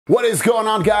What is going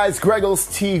on, guys?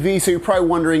 GregglesTV. So you're probably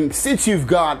wondering, since you've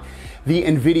got the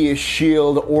NVIDIA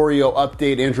Shield Oreo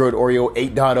update, Android Oreo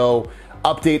 8.0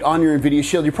 update on your NVIDIA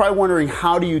Shield, you're probably wondering,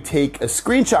 how do you take a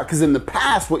screenshot? Because in the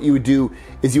past, what you would do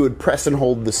is you would press and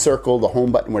hold the circle, the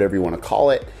home button, whatever you want to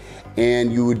call it,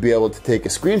 and you would be able to take a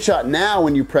screenshot. Now,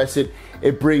 when you press it,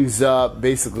 it brings up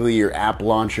basically your app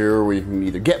launcher, where you can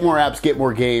either get more apps, get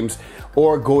more games,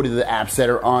 or go to the apps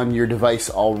that are on your device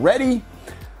already.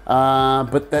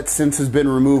 But that since has been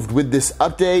removed with this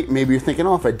update. Maybe you're thinking,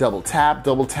 oh, if I double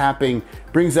tapping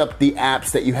brings up the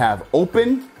apps that you have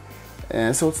open.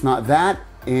 So it's not that.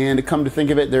 And to come to think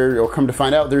of it, come to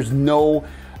find out, there's no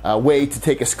way to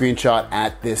take a screenshot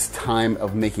at this time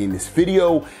of making this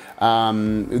video.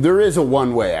 There is a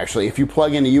one way, actually. If you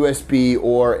plug in a USB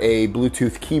or a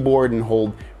Bluetooth keyboard and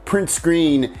hold print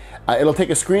screen, it'll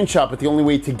take a screenshot, but the only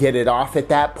way to get it off at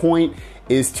that point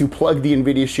is to plug the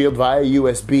NVIDIA Shield via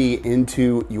USB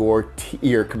into your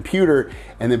computer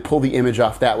and then pull the image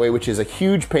off that way, which is a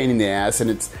huge pain in the ass, and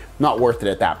it's not worth it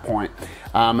at that point.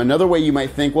 Another way you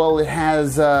might think, well, it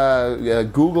has a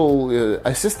Google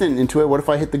Assistant into it. What if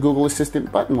I hit the Google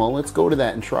Assistant button? Well, let's go to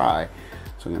that and try.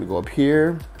 So I'm going to go up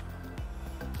here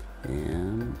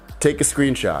and take a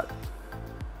screenshot.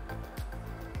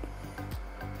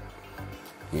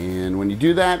 And when you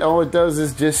do that, all it does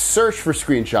is just search for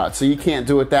screenshots. So you can't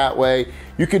do it that way.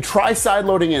 You could try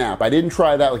sideloading an app. I didn't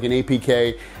try that, like an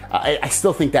APK. I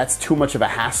still think that's too much of a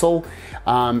hassle.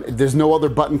 There's no other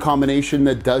button combination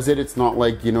that does it. It's not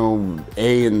like, you know,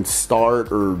 A and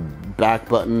start or back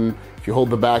button. If you hold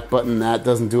the back button, that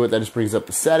doesn't do it. That just brings up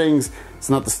the settings. It's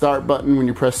not the start button. When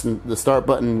you press the start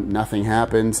button, nothing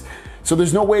happens. So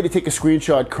there's no way to take a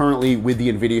screenshot currently with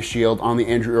the NVIDIA Shield on the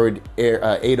Android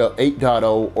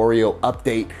 8.0 Oreo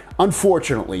update,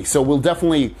 unfortunately. So we'll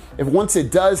definitely, once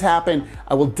it does happen,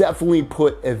 I will definitely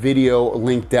put a video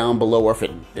link down below, or if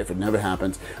it never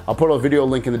happens, I'll put a video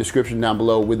link in the description down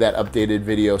below with that updated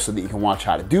video so that you can watch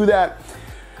how to do that.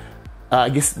 I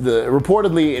guess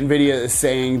reportedly NVIDIA is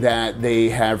saying that they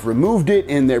have removed it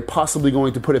and they're possibly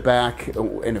going to put it back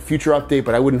in a future update,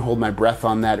 but I wouldn't hold my breath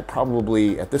on that. It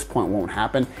probably, at this point, won't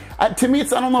happen. To me, I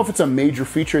don't know if it's a major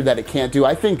feature that it can't do.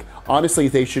 I think, honestly,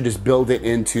 they should just build it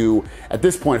into, at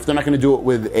this point, if they're not going to do it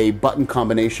with a button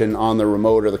combination on the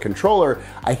remote or the controller,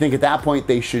 I think at that point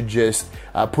they should just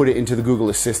put it into the Google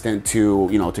Assistant to,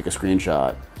 you know, take a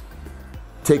screenshot.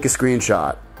 Take a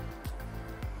screenshot.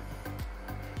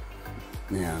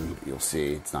 And you'll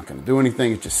see it's not going to do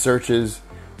anything. It just searches.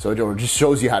 So it just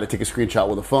shows you how to take a screenshot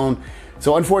with a phone.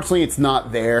 So unfortunately, it's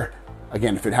not there.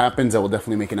 Again, if it happens, I will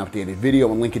definitely make an updated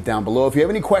video and link it down below. If you have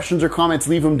any questions or comments,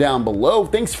 leave them down below.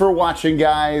 Thanks for watching,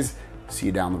 guys. See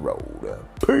you down the road.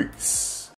 Peace.